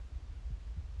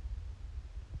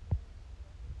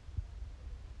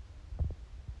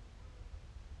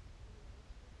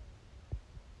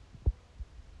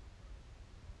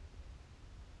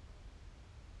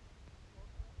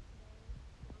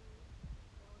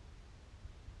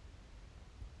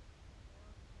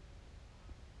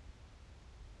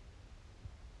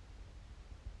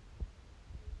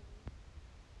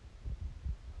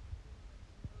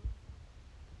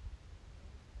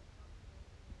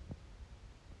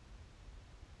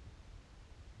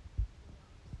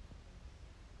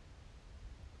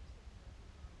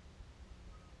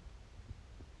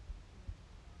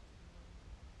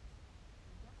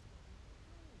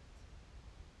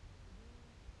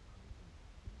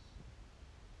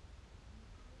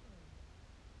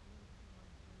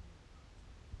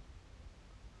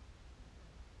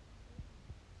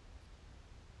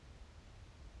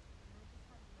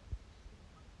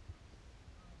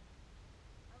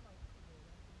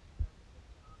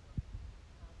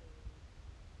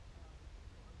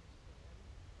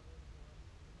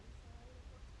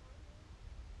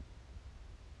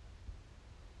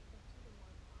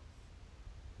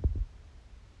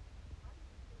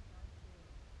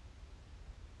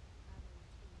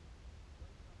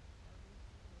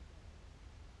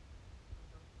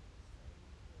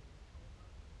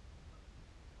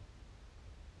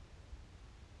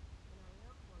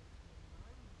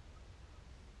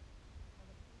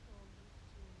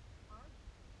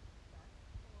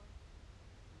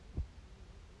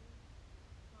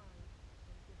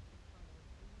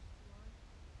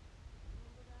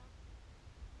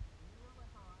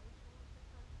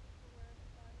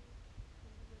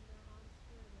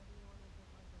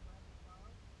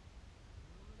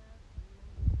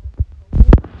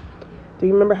Do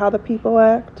you remember how the people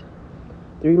act?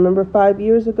 Do you remember 5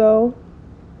 years ago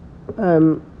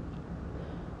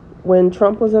when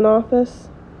Trump was in office?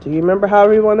 Do you remember how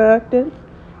everyone acted?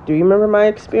 Do you remember my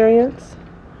experience?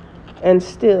 And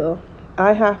still,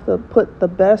 I have to put the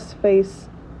best face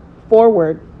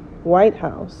forward, White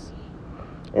House,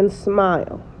 and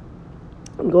smile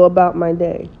and go about my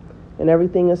day. And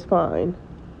everything is fine.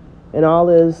 And all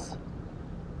is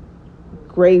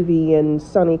gravy in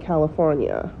sunny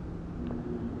California.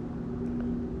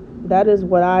 That is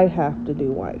what I have to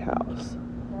do, White House.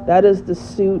 That is the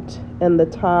suit and the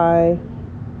tie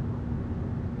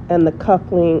and the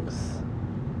cufflinks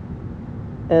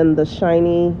and the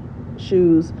shiny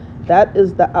shoes. That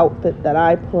is the outfit that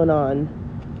I put on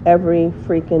every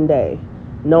freaking day,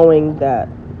 knowing that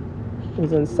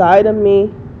is inside of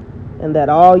me and that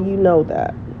all you know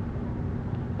that.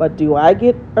 But do I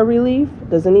get a relief?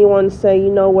 Does anyone say, you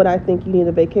know what, I think you need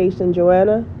a vacation,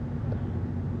 Joanna?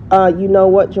 You know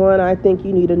what, Joanna, I think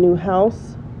you need a new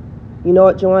house. You know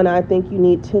what, Joanna, I think you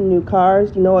need 10 new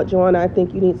cars. You know what, Joanna, I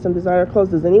think you need some designer clothes.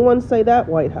 Does anyone say that,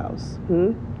 White House?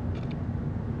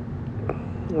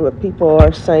 What people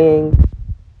are saying,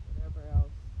 whatever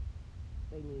else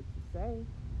they need to say.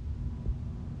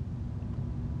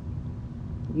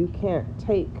 You can't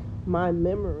take my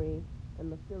memory and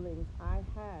the feelings I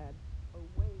had away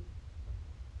from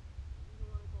me. You even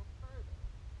want to go further,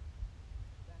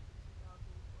 back in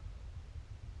 2012,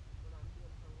 when I'm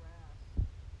being harassed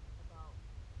about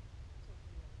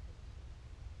taking medication.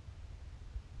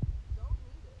 Don't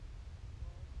need it.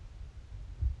 Well,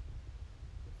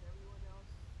 does everyone else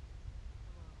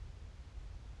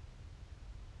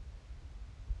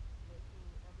making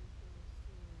everything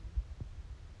seem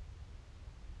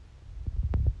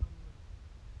unreal?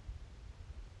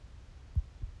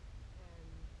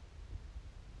 And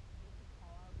this is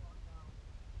how I walk out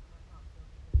my house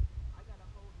every day. I gotta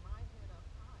hold my head up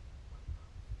high, White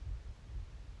House.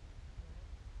 Right?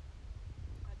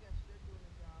 I guess you're doing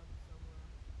a job somewhere.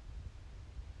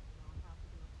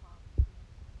 Having to talk to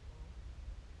people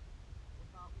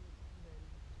without me even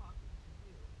talking to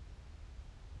you.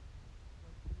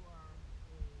 Like you are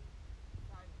a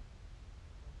silent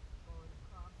that's going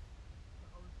across the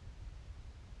ocean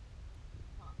to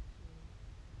talk to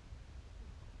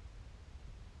people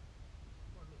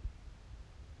for me.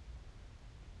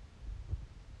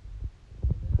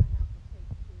 And then I have to take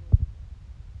to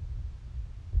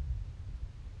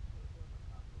whoever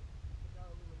taught me to go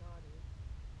Illuminati,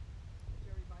 which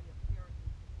everybody apparently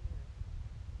can hear,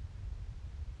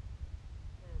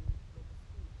 and make a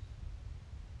speech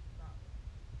about it.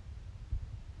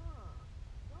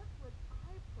 What would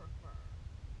I prefer?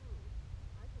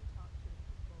 I can talk to the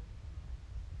people in my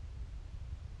city.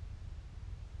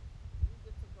 You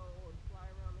get to go and fly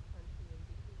around the country and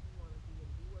be who you want to be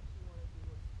and do what you want to do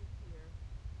and speak here.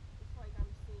 It's like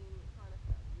I'm seeing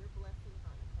Hanukkah. You're blessing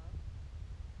Hanukkah.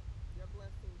 You're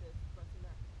blessing this, blessing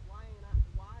that. Why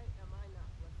am I not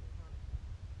blessing Hanukkah?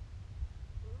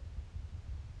 Who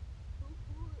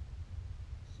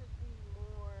should be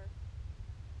more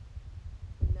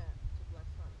inept to bless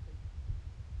Hanukkah?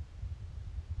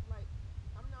 Like,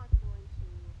 I'm not going to.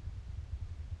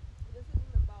 This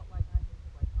isn't about like I hate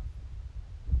the White House, stuff like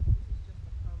that. This is just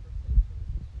a conversation.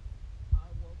 This is just I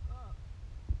woke up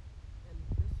and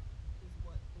this is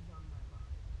what is on my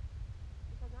mind.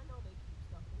 Because I know they keep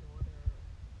stuff in order,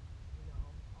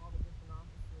 all the different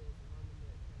offices and run the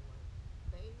military work.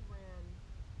 They ran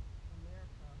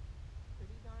America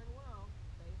pretty darn well.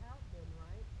 They have been,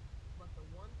 right? But the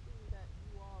one thing that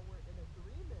you all were in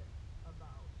agreement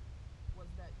about was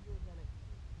that you're going to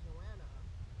keep Joanna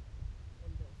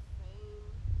in the same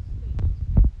state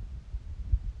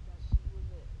that she was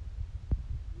in.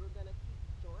 You're going to keep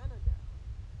Joanna down.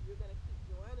 You're going to keep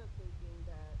Joanna thinking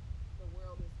that the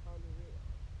world is unreal.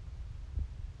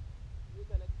 You're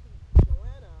going to keep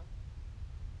Joanna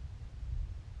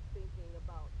thinking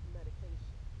about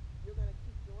medication. You're going to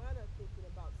keep Joanna thinking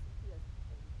about CPS.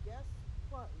 And guess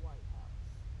what, White House?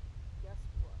 Guess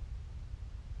what?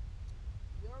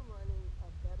 You're running a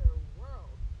better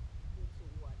world due to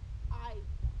what I've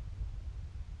done.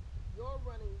 You're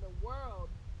running the world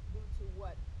due to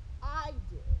what I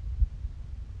did.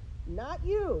 Not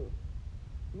you.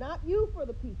 Not you for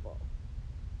the people.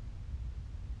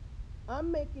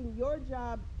 I'm making your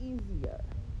job easier.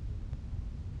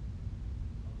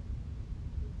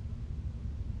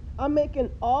 I'm making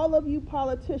all of you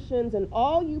politicians and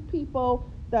all you people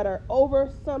that are over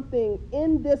something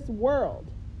in this world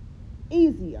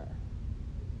easier.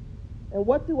 And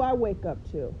what do I wake up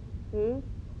to?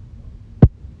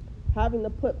 Having to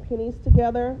put pennies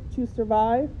together to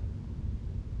survive?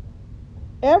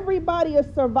 Everybody is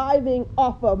surviving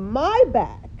off of my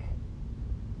back.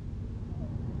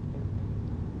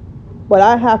 But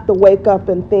I have to wake up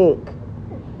and think,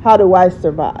 how do I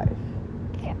survive?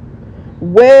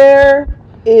 Where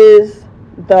is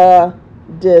the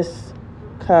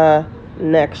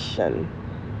disconnection?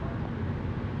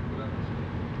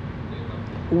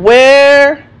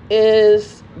 Where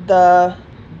is the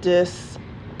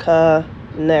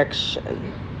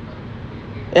disconnection?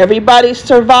 Everybody's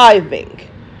surviving.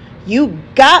 You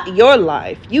got your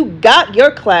life. You got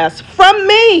your class from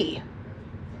me.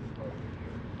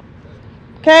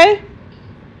 Okay?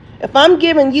 If I'm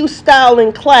giving you style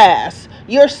in class,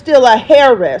 you're still a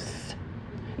Harris.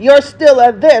 You're still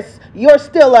a this. You're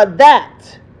still a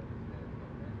that.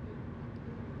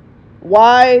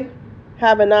 Why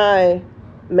haven't I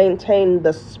maintained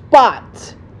the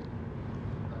spot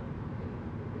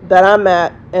that I'm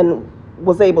at and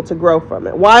was able to grow from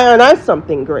it? Why aren't I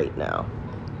something great now?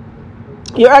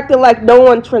 You're acting like no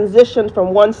one transitioned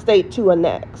from one state to a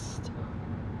next.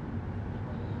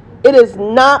 It is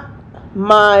not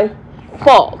my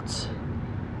fault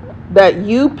that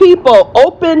you people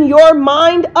open your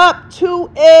mind up to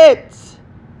it,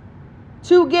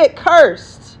 to get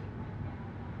cursed,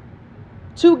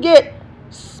 to get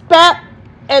spat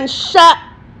and shat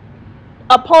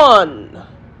upon,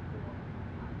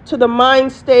 to the mind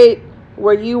state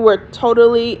where you were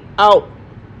totally out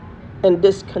and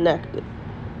disconnected.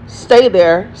 Stay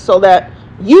there so that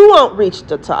you won't reach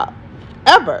the top,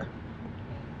 ever.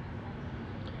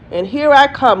 And here I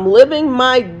come, living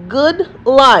my good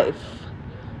life,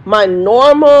 my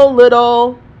normal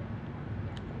little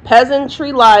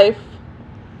peasantry life,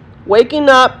 waking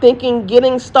up thinking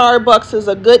getting Starbucks is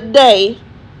a good day,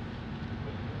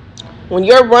 when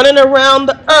you're running around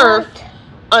the earth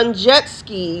on jet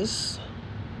skis,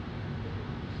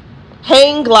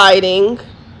 hang gliding,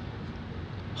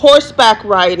 horseback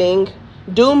riding,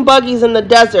 dune buggies in the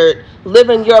desert,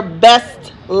 living your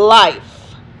best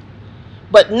life.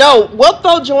 But no, we'll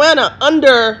throw Joanna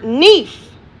underneath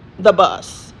the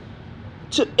bus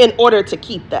in order to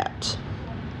keep that.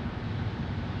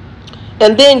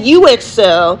 And then you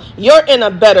excel, you're in a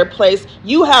better place,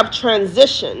 you have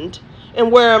transitioned,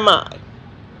 and where am I?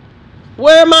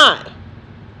 Where am I?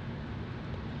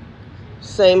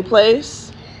 Same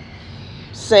place,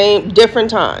 same, different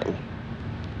time.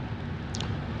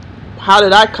 How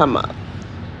did I come up?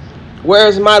 Where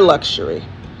is my luxury?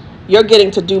 You're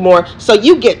getting to do more. So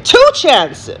you get 2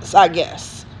 chances, I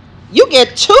guess. You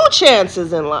get 2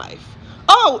 chances in life.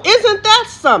 Oh, isn't that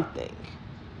something?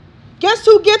 Guess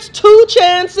who gets 2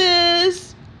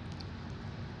 chances?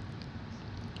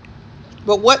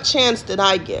 But what chance did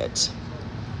I get?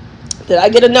 Did I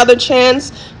get another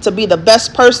chance to be the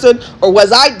best person? Or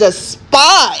was I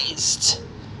despised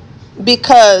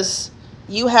because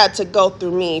you had to go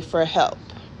through me for help?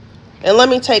 And let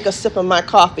me take a sip of my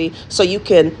coffee so you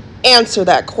can answer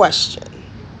that question.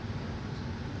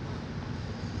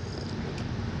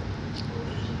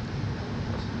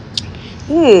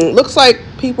 Looks like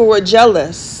people were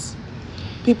jealous.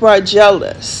 People are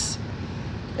jealous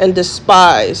and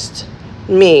despised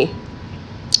me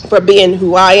for being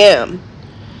who I am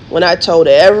when I told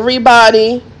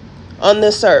everybody on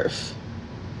this earth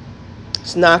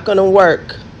it's not going to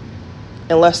work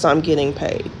unless I'm getting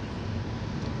paid.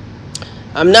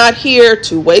 I'm not here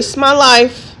to waste my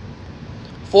life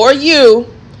for you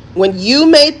when you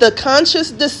made the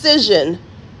conscious decision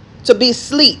to be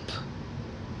asleep.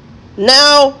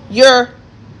 Now you're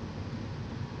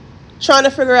trying to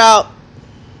figure out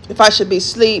if I should be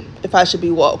asleep, if I should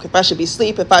be woke, if I should be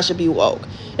asleep, if I should be woke,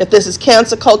 if this is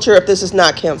cancel culture, if this is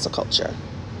not cancel culture.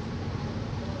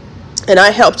 And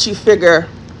I helped you figure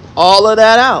all of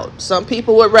that out. Some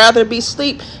people would rather be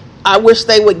asleep. I wish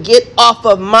they would get off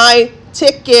of my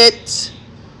ticket.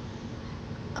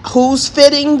 Who's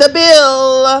fitting the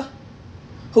bill?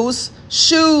 Whose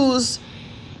shoes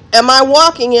am I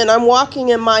walking in? I'm walking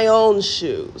in my own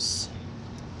shoes.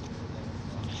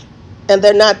 And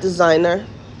they're not designer.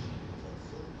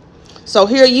 So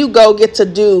here you go, get to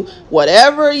do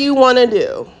whatever you want to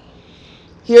do.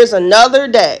 Here's another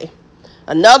day.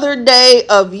 Another day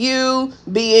of you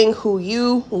being who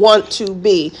you want to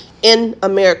be in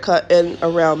America and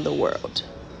around the world.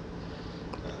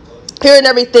 Hearing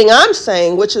everything I'm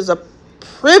saying, which is a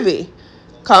privy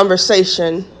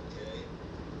conversation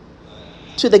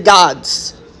to the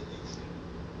gods.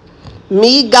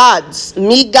 Me gods,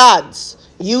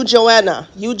 you Joanna.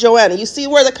 You see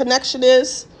where the connection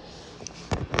is?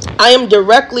 I am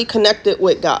directly connected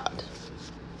with God.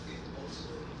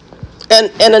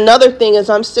 And another thing is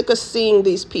I'm sick of seeing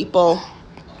these people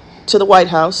to the White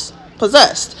House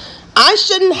possessed. I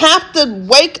shouldn't have to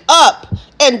wake up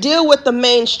and deal with the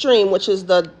mainstream, which is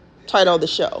the title of the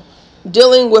show.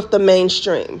 Dealing with the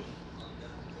mainstream.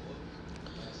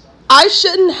 I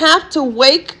shouldn't have to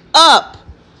wake up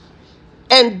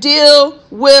and deal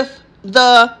with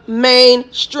the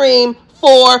mainstream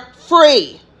for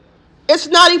free. It's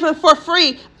not even for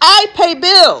free. I pay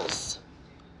bills.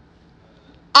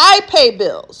 I pay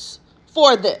bills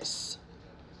for this.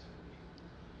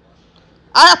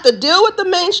 I have to deal with the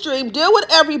mainstream, deal with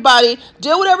everybody,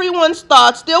 deal with everyone's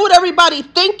thoughts, deal with everybody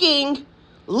thinking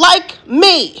like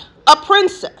me, a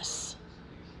princess.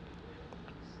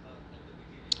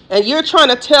 And you're trying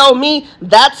to tell me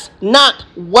that's not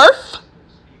worth?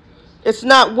 It's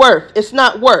not worth. It's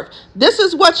not worth. This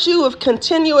is what you have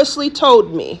continuously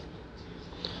told me.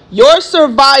 Your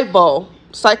survival,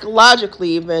 psychologically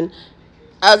even,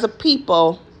 as a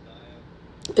people,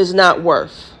 is not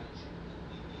worth.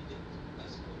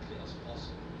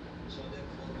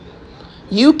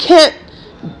 You can't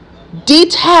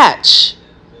detach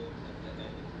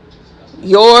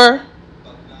your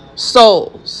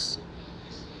souls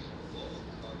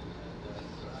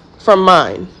from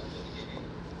mine.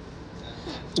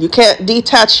 You can't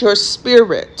detach your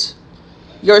spirit,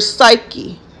 your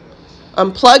psyche.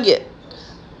 Unplug it.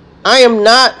 I am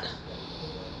not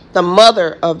the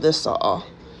mother of this all.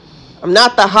 I'm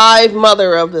not the hive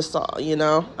mother of this all, you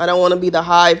know. I don't want to be the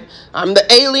hive. I'm the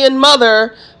alien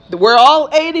mother. We're all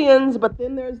aliens, but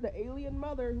then there's the alien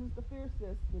mother who's the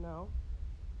fiercest, you know.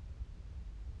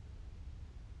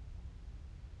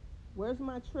 Where's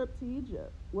my trip to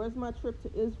Egypt? Where's my trip to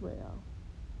Israel?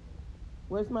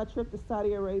 Where's my trip to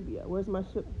Saudi Arabia? Where's my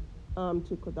trip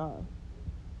to Qatar?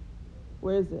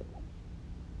 Where is it?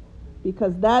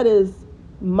 Because that is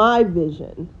my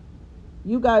vision.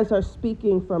 You guys are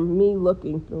speaking from me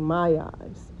looking through my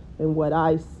eyes and what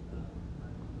I see.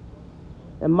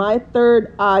 And my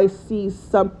third eye sees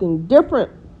something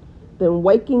different than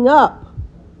waking up.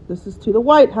 This is to the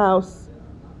White House.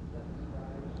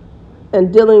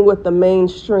 And dealing with the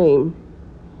mainstream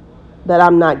that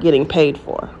I'm not getting paid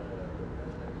for.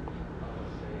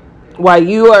 While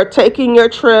you are taking your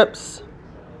trips,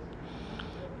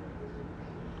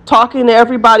 talking to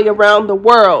everybody around the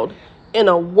world, in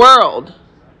a world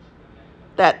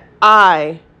that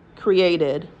I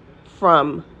created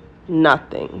from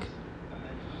nothing.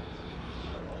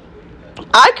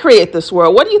 I create this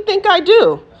world. What do you think I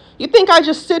do? You think I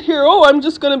just sit here, oh, I'm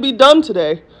just going to be dumb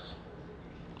today,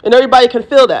 and everybody can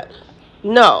feel that?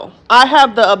 No, I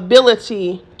have the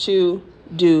ability to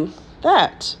do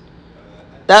that.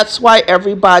 That's why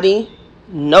everybody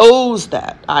knows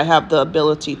that I have the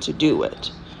ability to do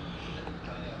it.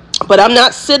 But I'm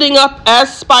not sitting up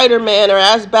as Spider-Man or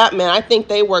as Batman. I think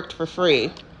they worked for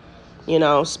free. You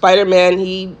know, Spider-Man,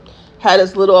 he had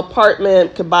his little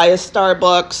apartment, could buy his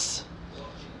Starbucks,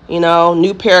 you know,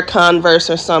 new pair of Converse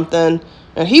or something.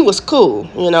 And he was cool,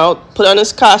 you know, put on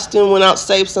his costume, went out,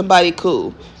 saved somebody,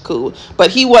 cool. But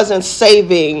he wasn't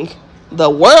saving the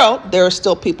world. There were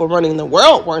still people running the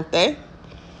world, weren't they?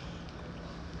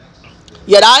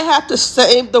 Yet I have to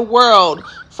save the world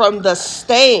from the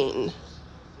stain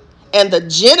and the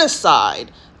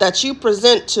genocide that you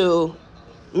present to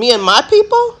me and my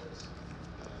people.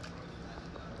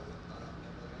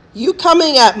 You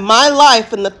coming at my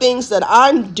life and the things that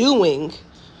I'm doing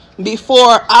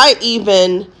before I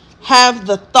even have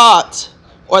the thought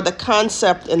or the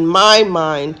concept in my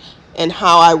mind and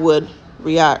how I would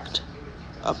react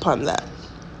upon that.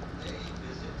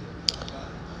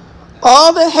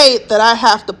 All the hate that I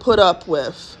have to put up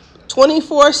with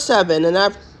 24/7, and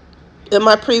I've in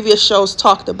my previous shows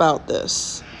talked about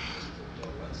this.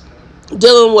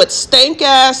 Dealing with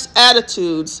stank-ass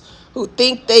attitudes who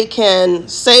think they can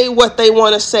say what they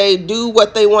want to say, do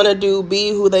what they want to do, be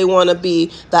who they want to be.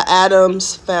 The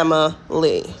Addams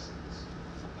family.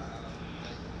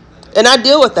 And I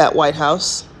deal with that, White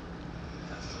House.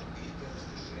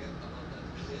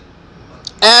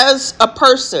 As a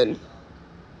person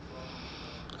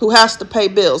who has to pay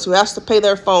bills, who has to pay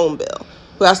their phone bill,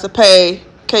 who has to pay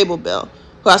cable bill,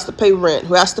 who has to pay rent,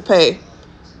 who has to pay,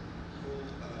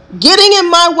 getting in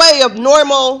my way of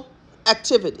normal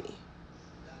activity,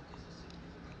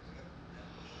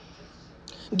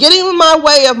 getting in my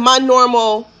way of my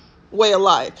normal way of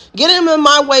life, getting in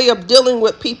my way of dealing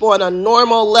with people on a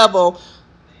normal level,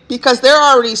 because they're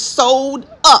already sold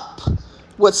up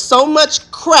with so much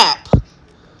crap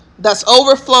that's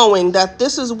overflowing that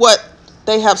this is what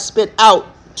they have spit out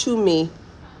to me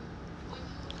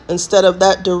instead of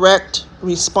that direct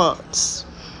response.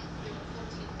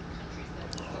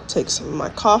 Take some of my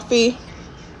coffee.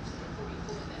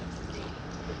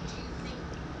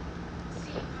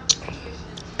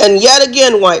 And yet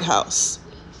again, White House,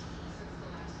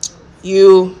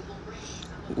 you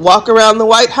walk around the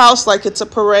White House like it's a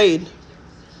parade.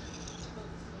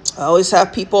 I always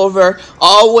have people over,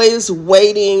 always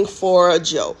waiting for a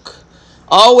joke.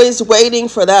 Always waiting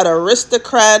for that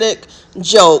aristocratic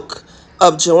joke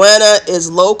of Joanna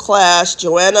is low class,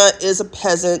 Joanna is a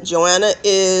peasant, Joanna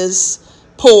is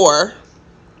poor,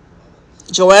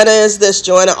 Joanna is this,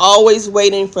 Joanna, always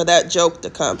waiting for that joke to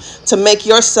come to make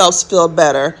yourselves feel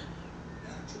better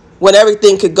when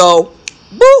everything could go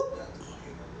boop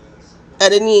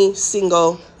at any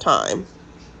single time.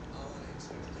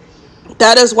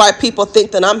 That is why people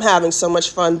think that I'm having so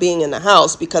much fun being in the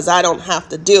house, because I don't have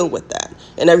to deal with that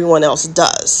and everyone else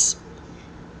does.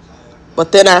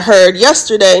 But then I heard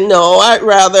yesterday, no, I'd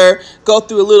rather go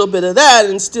through a little bit of that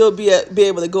and still be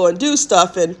able to go and do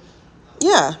stuff. And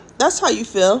yeah, that's how you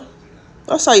feel.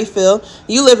 That's how you feel.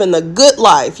 You live in the good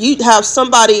life. You have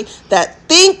somebody that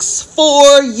thinks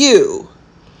for you.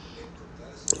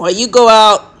 While you go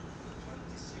out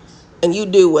and you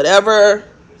do whatever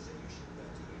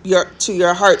to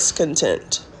your heart's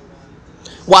content.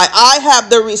 Why I have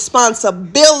the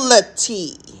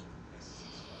responsibility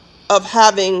of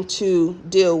having to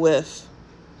deal with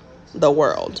the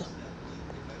world.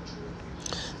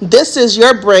 This is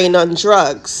your brain on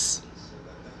drugs.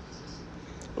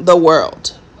 The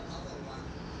world.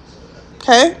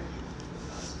 Okay?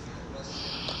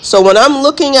 So when I'm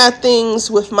looking at things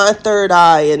with my third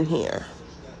eye in here,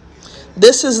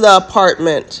 this is the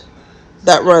apartment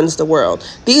that runs the world.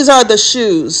 These are the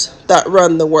shoes that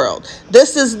run the world.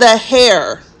 This is the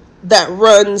hair that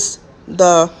runs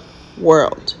the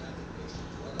world.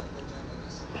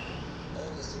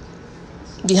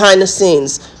 Behind the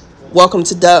scenes, welcome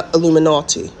to the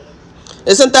Illuminati.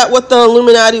 Isn't that what the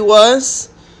Illuminati was?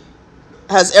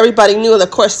 As everybody knew,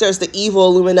 of course, there's the evil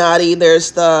Illuminati.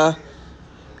 There's the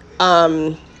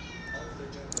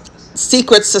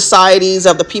secret societies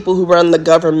of the people who run the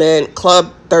government,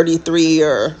 Club 33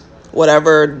 or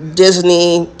whatever,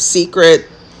 Disney secret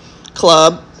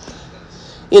club,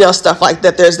 stuff like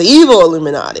that. There's the evil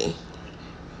Illuminati,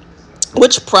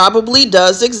 which probably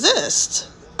does exist.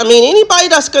 I mean, anybody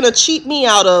that's going to cheat me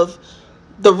out of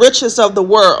the riches of the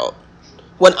world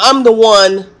when I'm the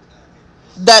one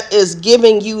that is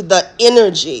giving you the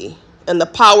energy and the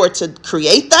power to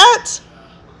create that,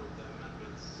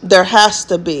 there has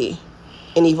to be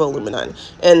an evil Illuminati.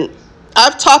 And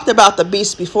I've talked about the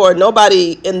beast before.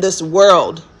 Nobody in this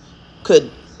world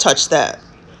could touch that.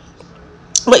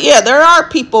 But yeah, there are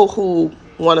people who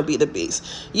want to be the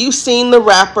beast. You've seen the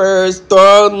rappers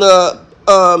throwing the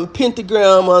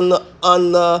pentagram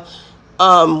on the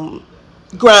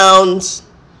grounds,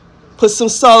 put some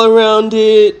salt around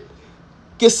it,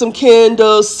 get some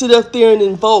candles, sit up there and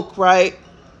invoke, right?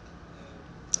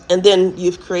 And then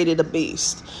you've created a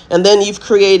beast. And then you've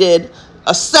created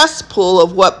a cesspool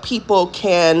of what people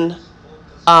can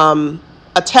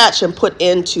attach and put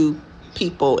into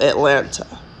people, Atlanta.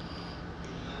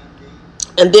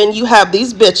 And then you have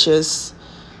these bitches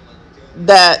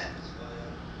that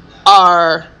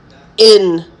are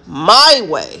in my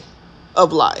way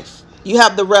of life. You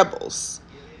have the rebels.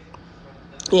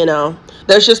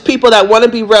 There's just people that want to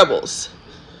be rebels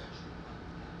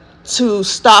to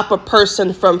stop a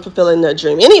person from fulfilling their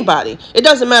dream. Anybody. It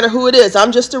doesn't matter who it is.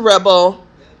 I'm just a rebel.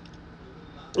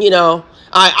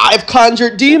 I've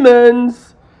conjured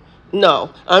demons.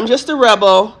 No, I'm just a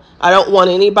rebel. I don't want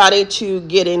anybody to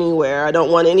get anywhere. I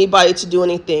don't want anybody to do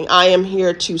anything. I am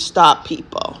here to stop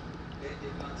people.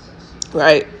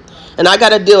 Right? And I got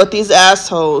to deal with these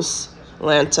assholes,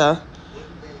 Atlanta,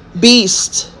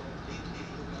 beasts,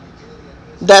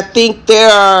 that think they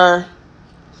are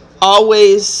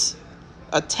always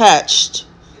attached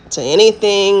to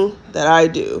anything that I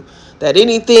do, that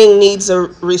anything needs a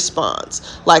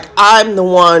response. Like I'm the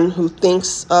one who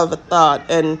thinks of a thought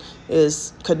and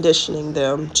is conditioning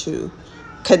them to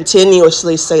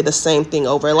continuously say the same thing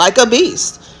over, like a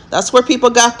beast. That's where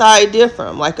people got the idea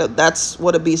from. That's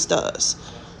what a beast does.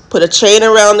 Put a chain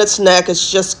around its neck,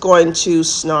 it's just going to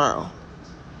snarl.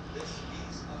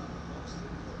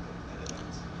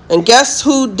 And guess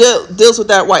who deals with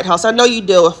that, White House? I know you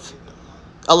deal with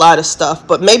a lot of stuff,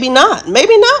 but maybe not.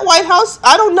 Maybe not, White House.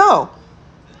 I don't know.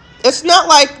 It's not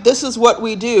like this is what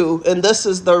we do and this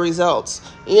is the results.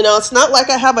 It's not like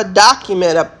I have a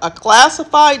document, a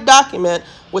classified document,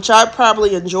 which I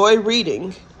probably enjoy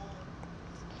reading,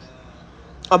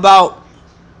 about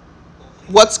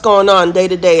what's going on day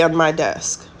to day on my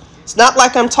desk. It's not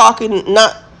like I'm talking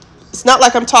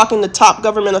to top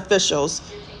government officials.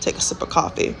 Take a sip of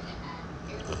coffee.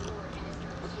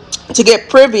 To get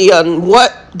privy on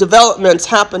what developments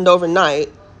happened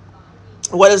overnight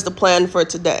What is the plan for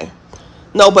today?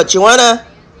 No, but Joanna,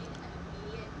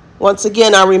 once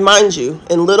again, I remind you,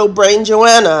 in little brain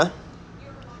Joanna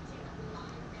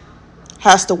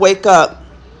has to wake up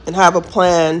and have a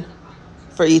plan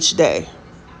for each day.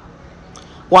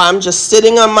 While I'm just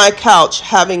sitting on my couch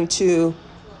having to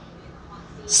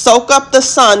soak up the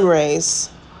sun rays,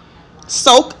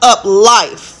 soak up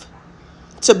life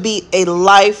to be a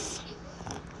life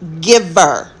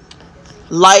giver.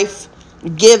 Life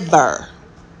giver,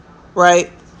 right?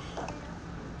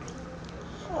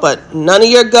 But none of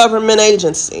your government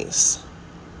agencies.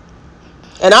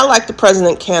 And I like the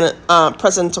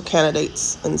presidential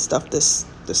candidates and stuff this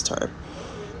term.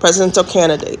 Presidential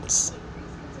candidates.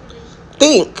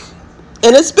 Think,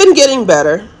 and it's been getting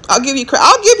better. I'll give you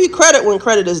credit when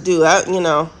credit is due.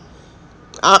 I'm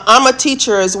a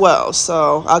teacher as well,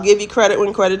 so I'll give you credit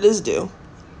when credit is due.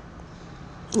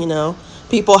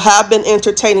 People have been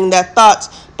entertaining that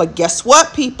thought, but guess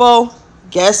what, people?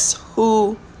 Guess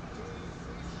who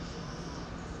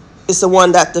is the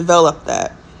one that developed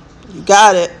that? You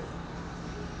got it.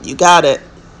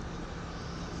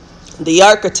 The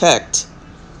architect,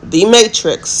 the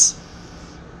matrix,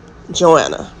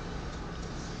 Joanna.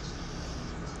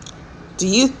 Do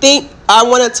you think I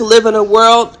wanted to live in a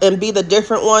world and be the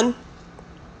different one?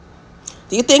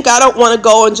 Do you think I don't want to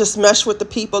go and just mesh with the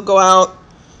people, go out,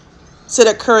 sit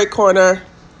at Curry Corner,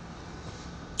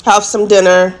 have some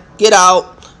dinner, get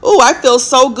out? Oh, I feel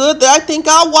so good that I think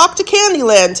I'll walk to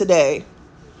Candyland today.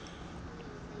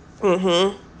 On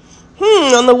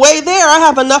the way there, I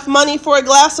have enough money for a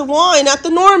glass of wine at the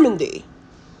Normandy.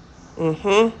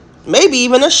 Maybe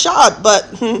even a shot, but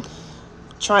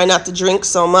try not to drink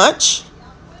so much.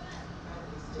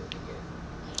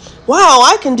 Wow,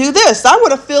 I can do this. I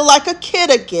want to feel like a kid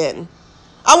again.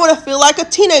 I want to feel like a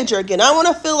teenager again. I want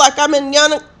to feel like I'm in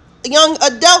young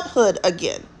adulthood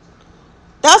again.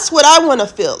 That's what I want to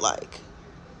feel like.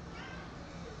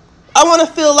 I want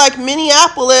to feel like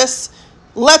Minneapolis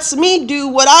lets me do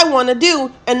what I want to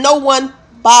do and no one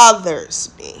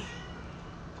bothers me.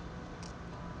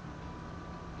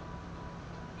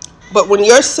 But when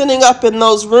you're sitting up in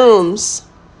those rooms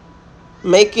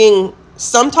making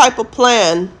some type of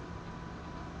plan,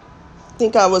 I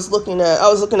think I was looking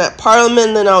at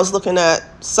Parliament, and I was looking at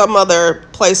some other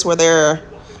place where they're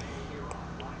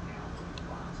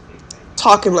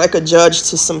talking like a judge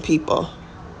to some people.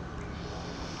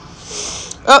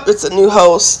 Oh, it's a new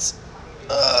host.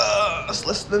 I was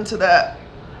listening to that.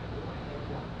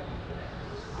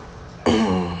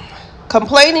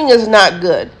 Complaining is not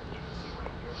good.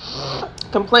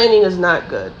 Complaining is not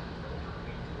good.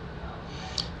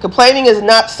 Complaining is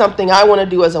not something I want to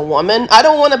do as a woman. I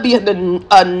don't want to be an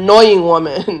annoying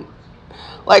woman.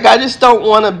 Like, I just don't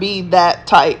want to be that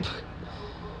type.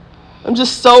 I'm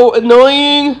just so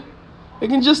annoying. I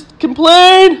can just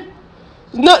complain.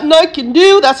 There's nothing I can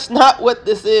do. That's not what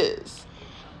this is.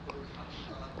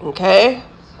 Okay?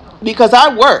 Because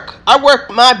I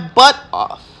work my butt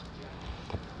off.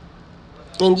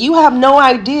 And you have no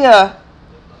idea,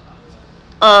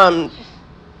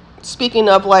 speaking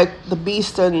of like the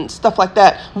beast and stuff like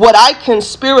that, what I can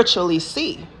spiritually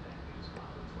see.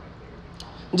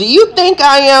 Do you think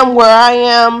I am where I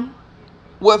am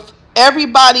with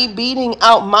everybody beating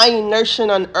out my inertia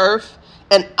on earth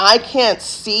and I can't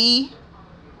see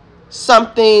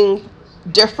something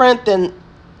different than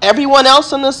everyone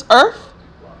else on this earth?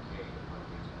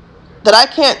 That I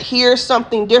can't hear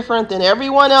something different than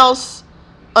everyone else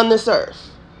on this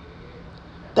earth?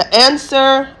 The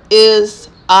answer is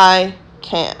I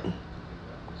can.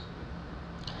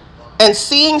 And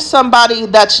seeing somebody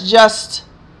that's just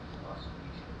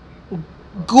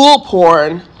ghoul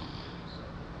porn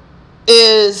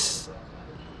is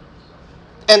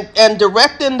and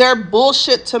directing their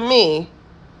bullshit to me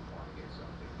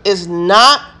is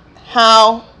not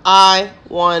how I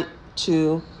want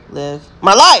to live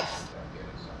my life.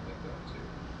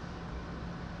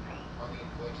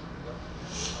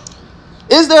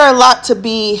 Is there a lot to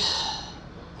be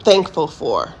thankful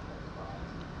for?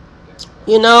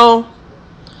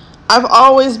 I've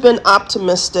always been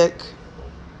optimistic,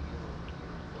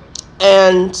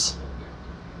 and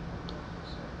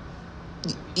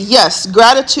yes,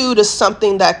 gratitude is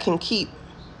something that can keep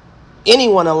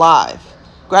anyone alive.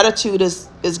 Gratitude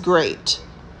is great.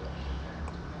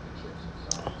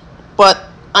 But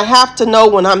I have to know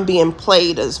when I'm being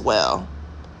played as well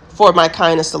for my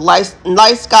kindness. The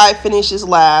nice guy finishes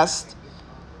last.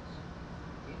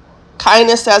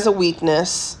 Kindness as a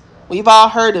weakness. We've all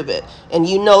heard of it. And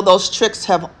those tricks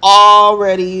have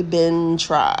already been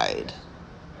tried.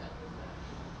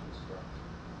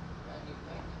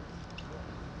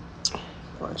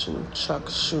 watching Chuck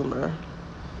Schumer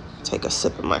take a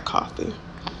sip of my coffee.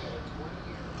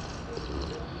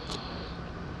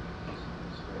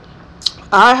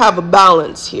 I have a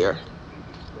balance here.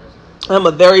 I'm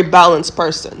a very balanced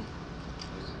person.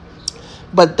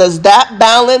 But does that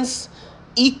balance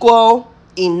equal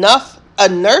enough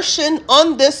inertia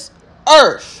on this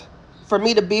earth for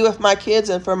me to be with my kids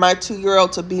and for my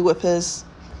 2-year-old to be with his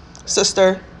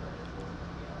sisters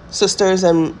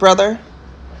and brother?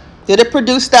 Did it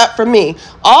produce that for me?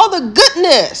 All the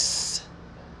goodness,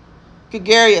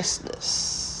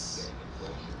 gregariousness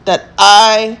that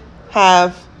I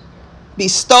have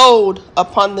bestowed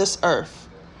upon this earth.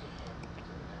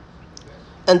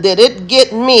 And did it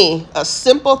get me a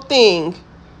simple thing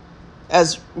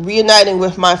as reuniting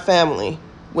with my family?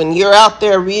 When you're out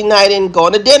there reuniting,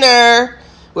 going to dinner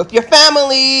with your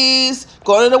families,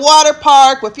 going to the water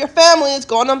park with your families,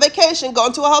 going on vacation,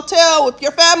 going to a hotel with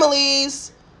your families.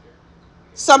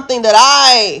 Something that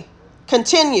I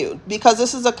continued, because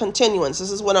this is a continuance.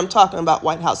 This is what I'm talking about,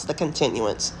 White House, the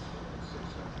continuance.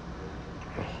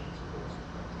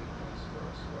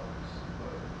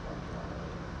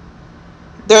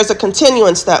 There's a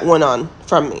continuance that went on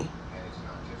from me.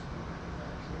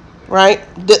 Right?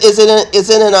 Is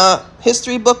it in a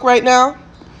history book right now?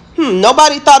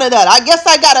 Nobody thought of that. I guess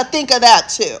I got to think of that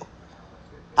too.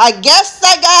 I guess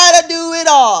I got to do it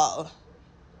all.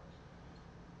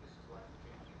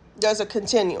 There's a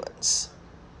continuance.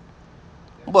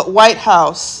 But White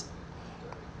House,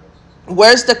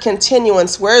 where's the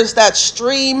continuance? Where's that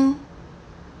stream?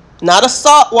 Not a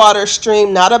saltwater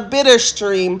stream, not a bitter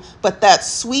stream, but that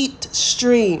sweet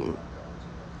stream,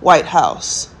 White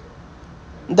House,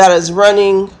 that is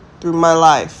running through my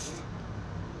life.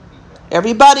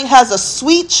 Everybody has a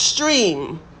sweet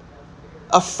stream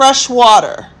of fresh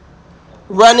water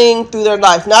running through their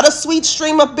life. Not a sweet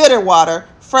stream of bitter water,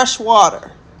 fresh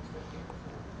water.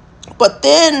 But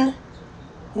then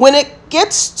when it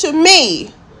gets to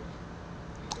me,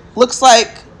 looks like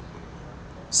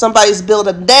somebody's built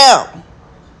a dam.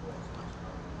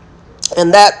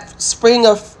 And that spring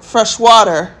of fresh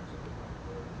water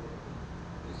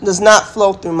does not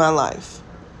flow through my life.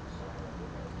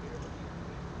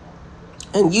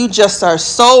 And you just are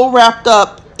so wrapped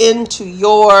up into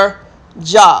your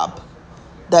job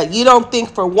that you don't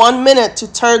think for 1 minute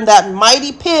to turn that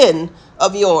mighty pen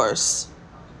of yours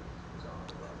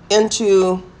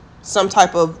into some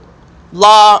type of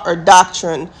law or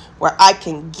doctrine where I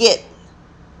can get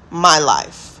my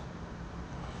life.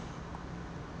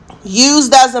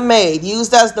 Used as a maid,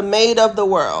 used as the maid of the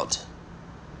world.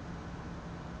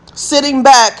 Sitting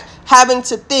back, having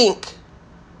to think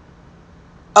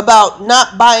about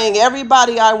not buying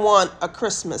everybody I want a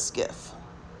Christmas gift.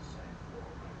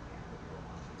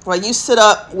 Where you sit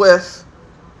up with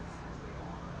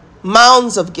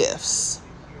mounds of gifts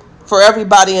for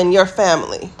everybody in your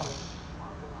family.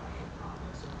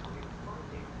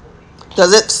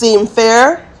 Does it seem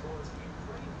fair?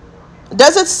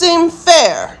 Does it seem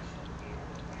fair?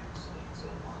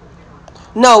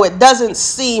 No, it doesn't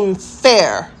seem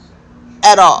fair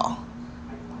at all.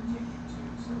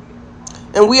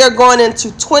 And we are going into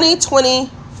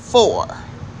 2024.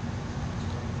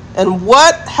 And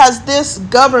what has this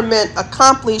government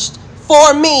accomplished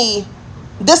for me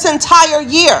this entire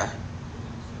year?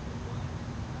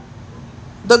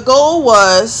 The goal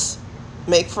was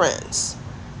make friends.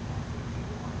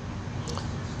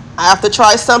 I have to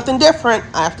try something different.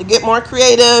 I have to get more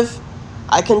creative.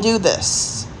 I can do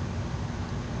this.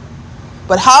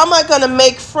 But how am I going to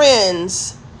make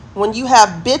friends when you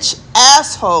have bitch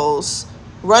assholes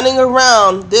running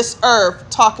around this earth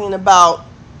talking about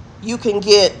you can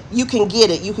get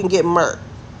murked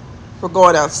for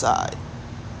going outside?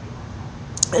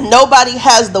 And nobody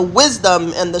has the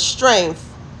wisdom and the strength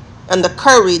and the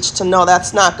courage to know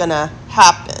that's not going to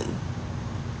happen.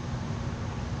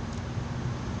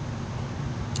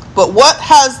 But what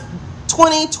has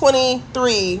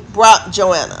 2023 brought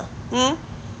Joanna?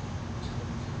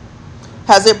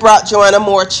 Has it brought Joanna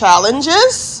more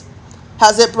challenges?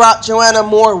 Has it brought Joanna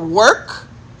more work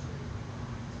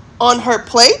on her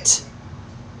plate?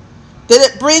 Did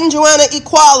it bring Joanna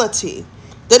equality?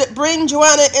 Did it bring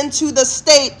Joanna into the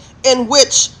state in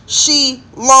which she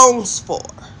longs for?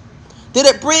 Did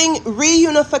it bring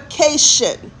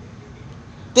reunification?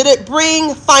 Did it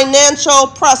bring financial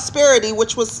prosperity,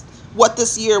 which was what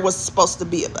this year was supposed to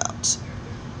be about?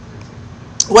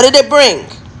 What did it bring?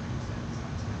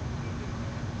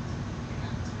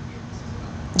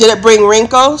 Did it bring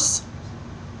wrinkles?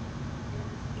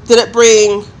 Did it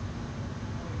bring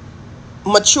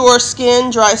mature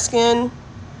skin, dry skin?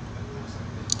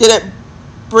 Did it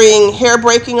bring hair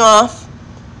breaking off?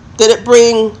 Did it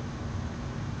bring,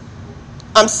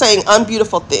 I'm saying,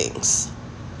 unbeautiful things?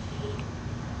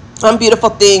 Unbeautiful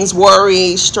things,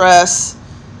 worry, stress.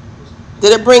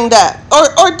 Did it bring that?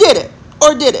 Or did it?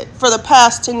 Or did it for the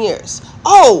past 10 years?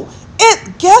 Oh,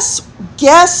 guess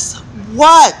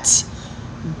what?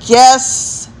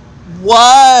 Guess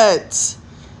what?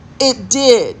 It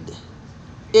did.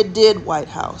 It did, White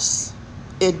House.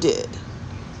 It did.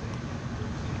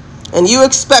 And you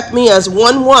expect me as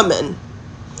one woman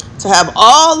to have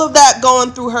all of that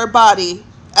going through her body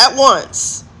at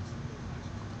once,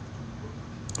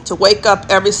 to wake up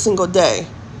every single day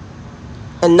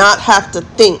and not have to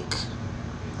think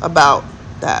about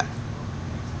that.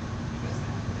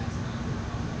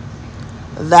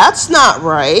 That's not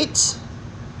right.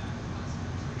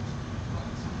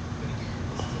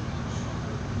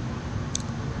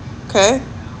 Okay,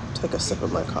 take a sip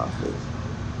of my coffee.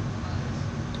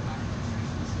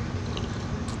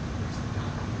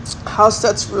 House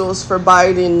sets rules for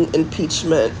Biden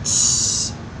impeachment.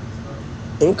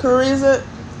 Inquiry, is it?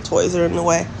 Toys are in the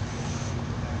way.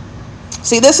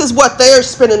 See, this is what they're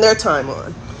spending their time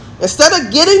on. Instead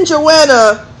of getting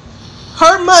Joanna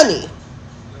her money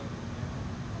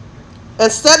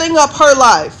and setting up her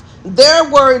life, they're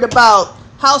worried about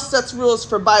House sets rules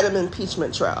for Biden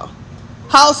impeachment trial.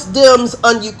 House Dems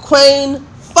on Ukraine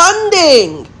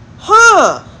funding.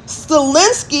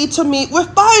 Zelensky to meet with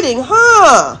Biden.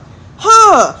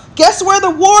 Guess where the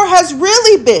war has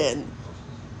really been?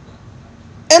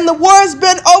 And the war has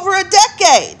been over a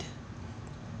decade.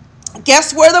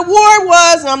 Guess where the war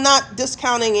was? And I'm not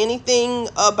discounting anything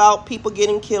about people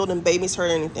getting killed and babies hurt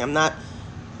or anything.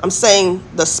 I'm saying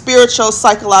the spiritual,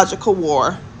 psychological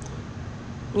war.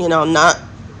 Not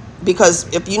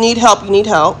because if you need help, you need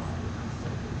help.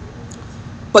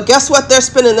 But guess what they're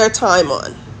spending their time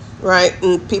on, right?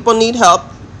 And people need help,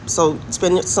 so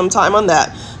spend some time on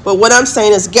that. But what I'm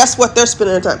saying is, guess what they're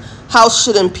spending their time? House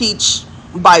should impeach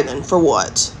Biden for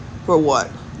what? For what?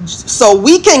 So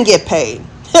we can get paid.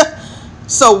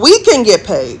 So we can get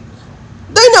paid.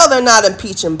 They know they're not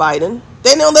impeaching Biden.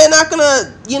 They know they're not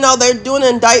gonna, they're doing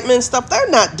indictment stuff.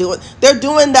 They're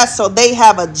doing that so they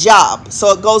have a job.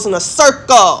 So it goes in a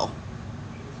circle.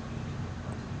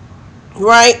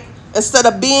 Right? Instead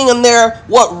of being in there,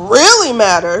 what really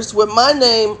matters, with my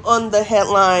name on the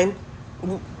headline,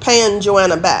 paying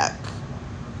Joanna back.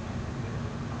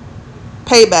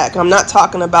 Payback. I'm not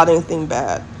talking about anything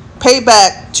bad.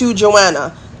 Payback to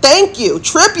Joanna. Thank you.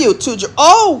 Tribute to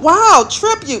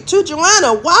tribute to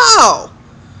Joanna. Wow.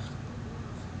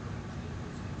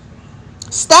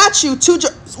 Statue to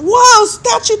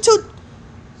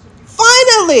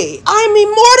finally, I'm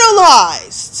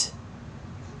immortalized.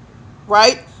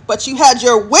 Right? But you had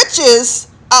your witches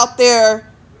out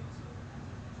there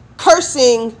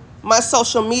cursing my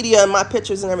social media and my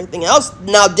pictures and everything else.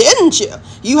 Now, didn't you?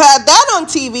 You had that on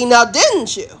TV, now,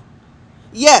 didn't you?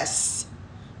 Yes,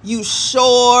 you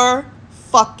sure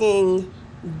fucking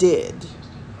did.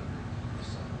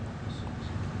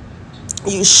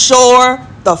 You sure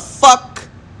the fuck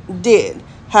did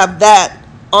have that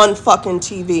on fucking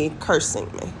TV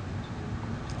cursing me.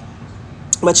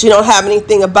 But you don't have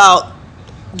anything about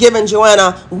giving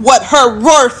Joanna what her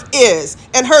worth is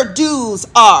and her dues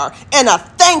are, and a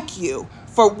thank you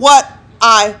for what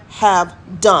I have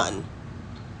done.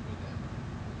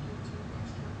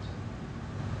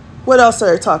 What else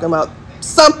are they talking about?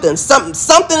 Something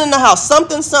in the house,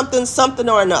 something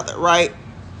or another, right?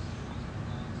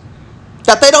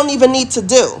 That they don't even need to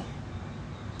do.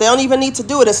 They don't even need to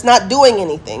do it. It's not doing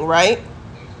anything, right?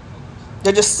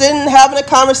 They're just sitting, having a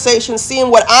conversation, seeing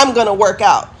what I'm going to work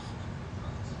out.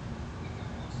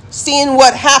 Seeing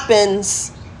what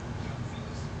happens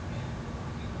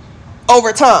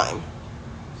over time.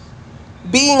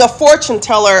 Being a fortune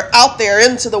teller out there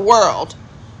into the world.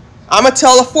 I'm going to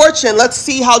tell a fortune. Let's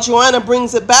see how Joanna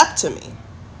brings it back to me.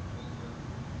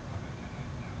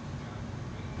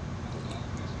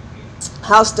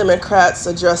 House Democrats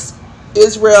address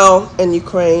Israel and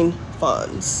Ukraine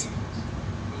funds.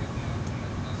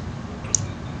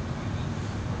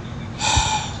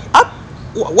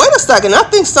 Wait a second. I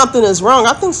think something is wrong.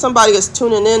 I think somebody is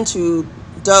tuning into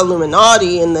the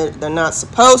Illuminati and they're not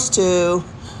supposed to.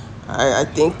 I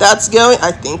think that's going on.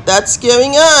 I think it's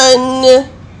going on.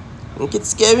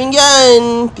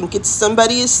 I think it's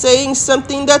somebody is saying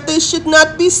something that they should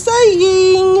not be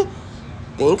saying.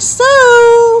 Think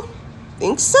so.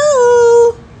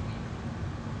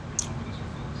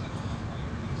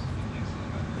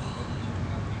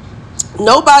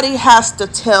 Nobody has to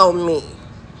tell me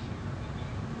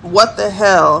what the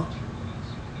hell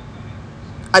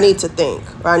I need to think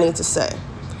or I need to say.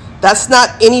 That's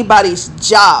not anybody's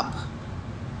job.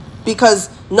 because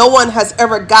no one has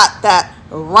ever got that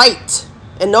right,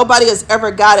 and nobody has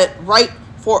ever got it right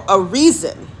for a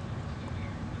reason.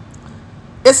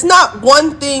 It's not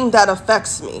one thing that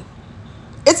affects me.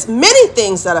 It's many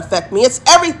things that affect me. It's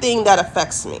everything that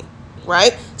affects me,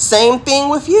 right? Same thing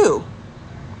with you.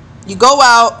 You go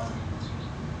out,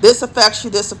 this affects you,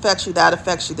 that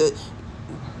affects you.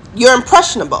 You're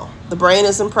impressionable. The brain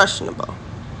is impressionable.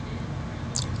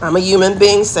 I'm a human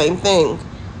being, same thing.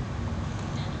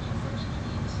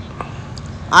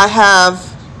 I have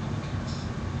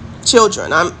children.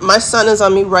 My son is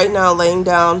on me right now, laying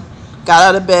down, got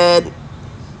out of bed,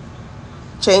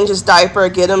 change his diaper,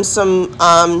 get him some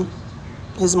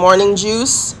his morning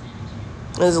juice,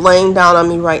 and is laying down on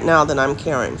me right now that I'm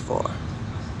caring for.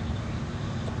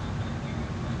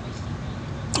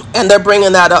 And they're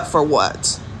bringing that up for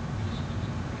what?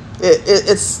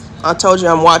 It's I told you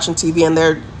I'm watching TV, and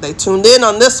they tuned in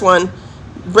on this one,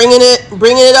 bringing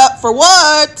it up for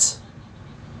what?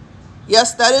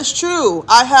 Yes, that is true.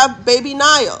 I have baby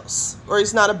Niles, or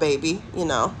he's not a baby,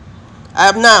 I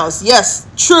have Niles. Yes,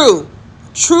 true,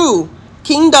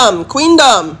 kingdom,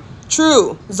 queendom,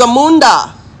 true,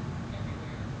 Zamunda,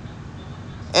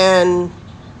 and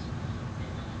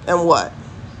what?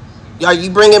 Are you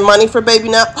bringing money for baby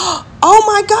now? Oh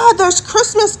my God, there's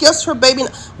Christmas gifts for baby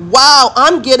now. Wow,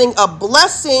 I'm getting a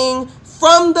blessing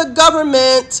from the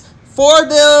government for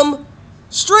them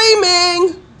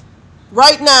streaming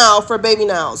right now for baby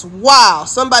nows. Wow,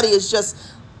 somebody is just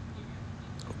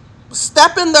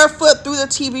stepping their foot through the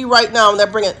TV right now, and they're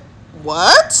bringing,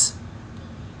 what?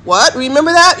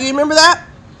 Remember that? You remember that?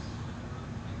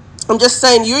 I'm just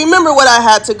saying, you remember what I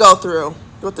had to go through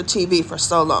with the TV for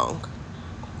so long,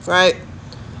 right?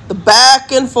 The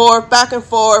back and forth.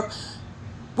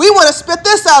 We want to spit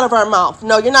this out of our mouth.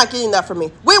 No, you're not getting that from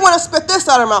me. We want to spit this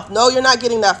out of our mouth. No, you're not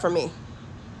getting that from me.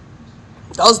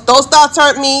 Those thoughts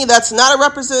aren't me. That's not a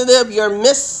representative. You're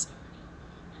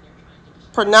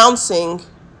mispronouncing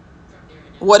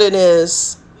what it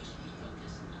is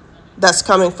that's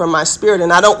coming from my spirit.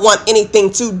 And I don't want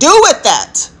anything to do with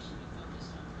that,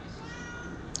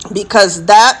 because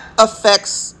that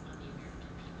affects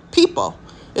people.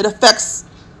 It affects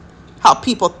how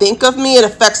people think of me. It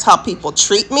affects how people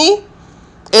treat me.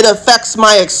 It affects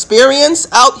my experience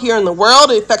out here in the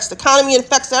world. It affects the economy. It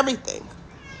affects everything.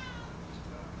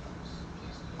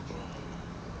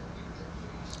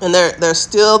 And they're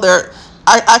still there.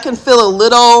 I can feel a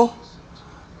little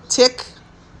tick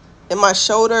in my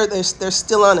shoulder. They're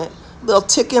still on it. A little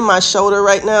tick in my shoulder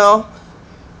right now.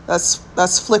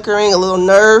 That's flickering, a little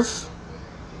nerve.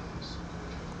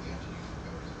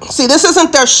 See, this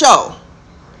isn't their show.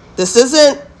 This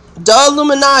isn't the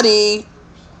Illuminati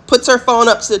puts her phone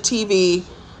up to the TV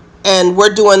and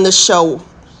we're doing this show.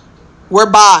 We're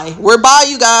by,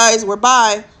 you guys. We're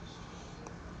by.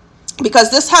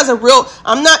 Because this has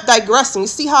I'm not digressing. You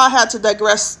see how I had to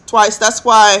digress twice? That's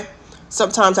why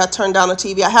sometimes I turn down the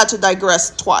TV. I had to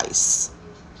digress twice.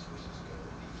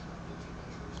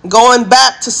 Going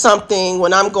back to something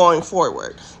when I'm going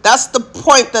forward. That's the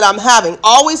point that I'm having.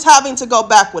 Always having to go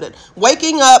back with it.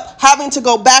 Waking up, having to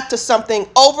go back to something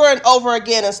over and over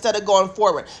again instead of going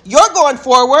forward. You're going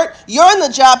forward. You're in the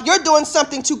job. You're doing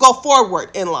something to go forward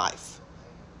in life.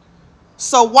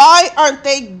 So why aren't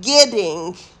they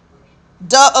getting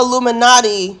the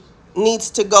Illuminati needs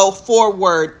to go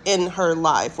forward in her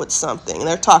life with something?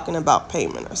 They're talking about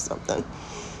payment or something.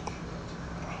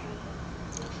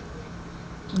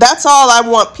 That's all I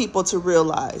want people to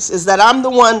realize, is that I'm the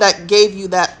one that gave you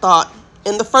that thought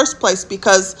in the first place.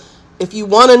 Because if you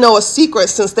want to know a secret,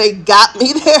 since they really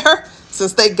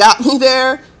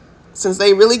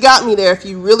got me there, if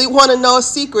you really want to know a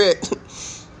secret,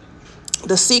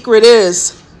 the secret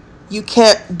is you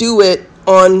can't do it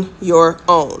on your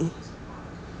own.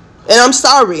 And I'm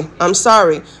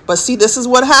sorry. But see, this is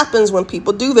what happens when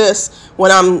people do this,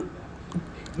 when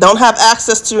don't have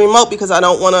access to the remote, because I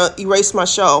don't want to erase my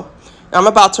show. I'm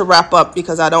about to wrap up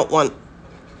because I don't want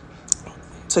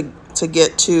to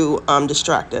get too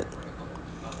distracted.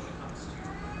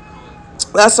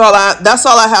 That's all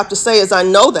I have to say is I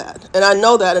know that, and I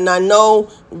know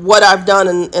what I've done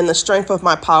and the strength of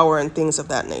my power and things of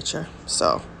that nature.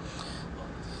 So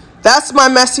that's my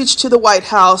message to the White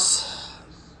House,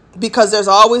 because there's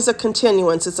always a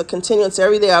continuance. It's a continuance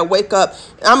every day. I wake up.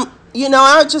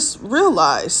 I just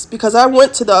realized, because I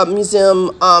went to the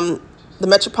museum, the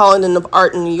Metropolitan of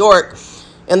Art in New York,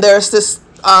 and there's this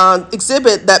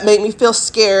exhibit that made me feel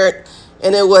scared.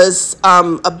 And it was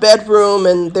a bedroom,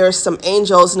 and there's some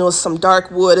angels, and it was some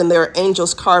dark wood, and there are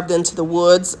angels carved into the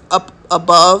woods up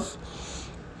above.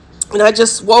 And I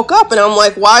just woke up, and I'm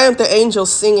like, why aren't the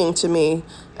angels singing to me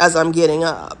as I'm getting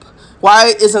up? Why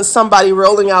isn't somebody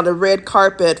rolling out a red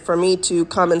carpet for me to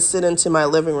come and sit into my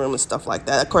living room and stuff like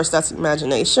that? Of course, that's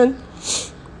imagination.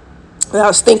 And I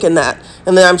was thinking that.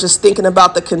 And then I'm just thinking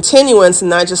about the continuance,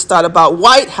 and I just thought about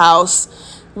White House,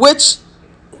 which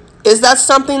is that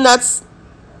something that's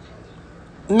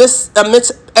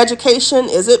miseducation?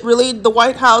 Is it really the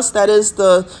White House that is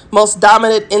the most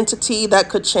dominant entity that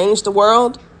could change the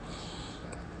world?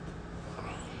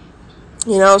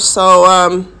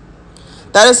 So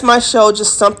that is my show,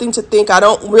 just something to think. I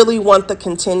don't really want the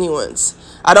continuance.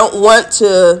 I don't want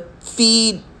to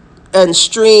feed and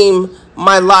stream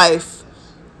my life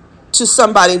to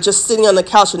somebody just sitting on the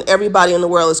couch and everybody in the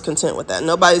world is content with that.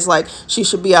 Nobody's like, she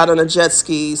should be out on a jet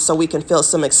ski so we can feel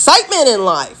some excitement in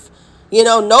life.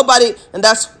 Nobody, and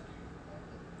that's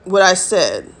what I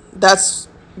said. That's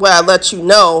what I let you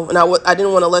know, and I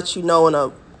didn't want to let you know in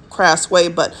a crass way,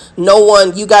 but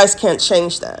you guys can't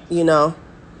change that.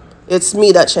 It's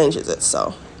me that changes it.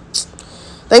 So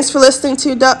thanks for listening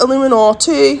to The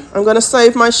Illuminati. I'm going to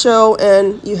save my show,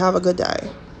 and you have a good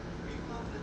day.